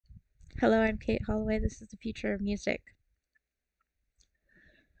Hello, I'm Kate Holloway. This is the future of music.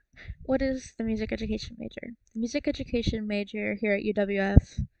 What is the music education major? The music education major here at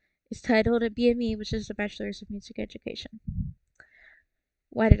UWF is titled a BME, which is the Bachelor's of Music Education.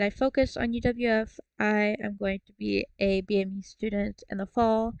 Why did I focus on UWF? I am going to be a BME student in the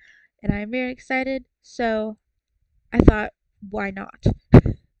fall, and I am very excited, so I thought, why not?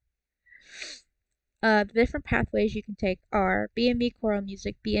 The different pathways you can take are BME choral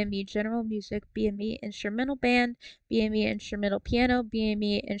music, BME general music, BME instrumental band, BME instrumental piano,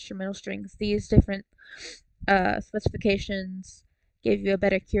 BME instrumental strings. These different specifications give you a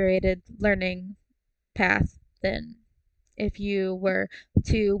better curated learning path than if you were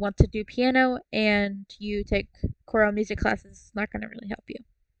to want to do piano and you take choral music classes. It's not going to really help you.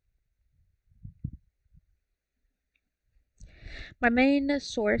 My main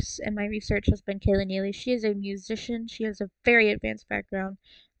source in my research has been Kayla Neely. She is a musician. She has a very advanced background.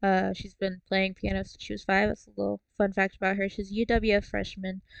 She's been playing piano since she was 5. That's a little fun fact about her. She's a UWF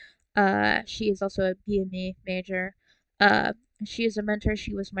freshman. She is also a BME major. Uh, she is a mentor.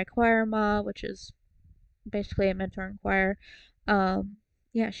 She was my choir ma, which is basically a mentor in choir. Um,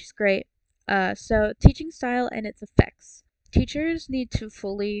 yeah, she's great. So teaching style and its effects. Teachers need to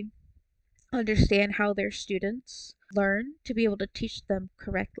fully understand how their students learn to be able to teach them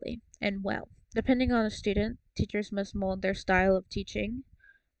correctly and well. Depending on a student, teachers must mold their style of teaching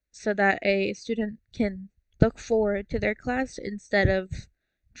so that a student can look forward to their class instead of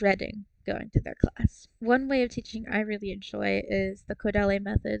dreading going to their class. One way of teaching I really enjoy is the Kodale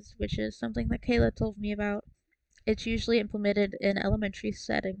methods, which is something that Kayla told me about. It's usually implemented in elementary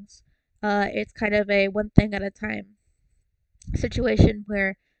settings. It's kind of a one thing at a time situation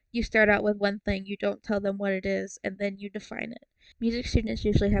where you start out with one thing, you don't tell them what it is, and then you define it. Music students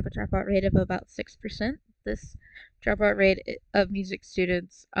usually have a dropout rate of about 6%. This dropout rate of music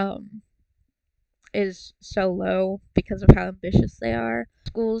students is so low because of how ambitious they are.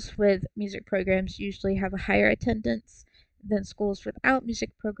 Schools with music programs usually have a higher attendance than schools without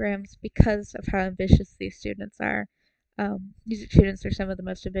music programs because of how ambitious these students are. Music students are some of the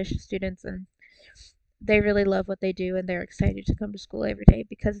most ambitious students, and they really love what they do and they're excited to come to school every day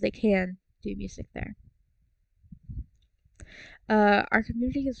because they can do music there. Our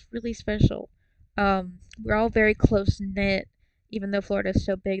community is really special. We're all very close knit. Even though Florida is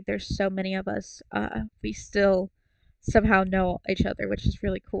so big, there's so many of us. We still somehow know each other, which is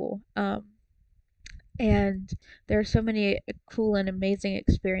really cool. And there are so many cool and amazing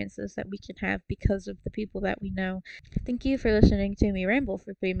experiences that we can have because of the people that we know. Thank you for listening to me ramble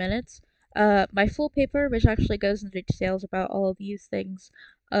for 3 minutes. My full paper, which actually goes into details about all of these things,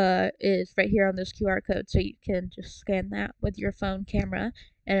 is right here on this QR code, so you can just scan that with your phone camera,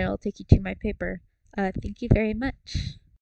 and it'll take you to my paper. Thank you very much.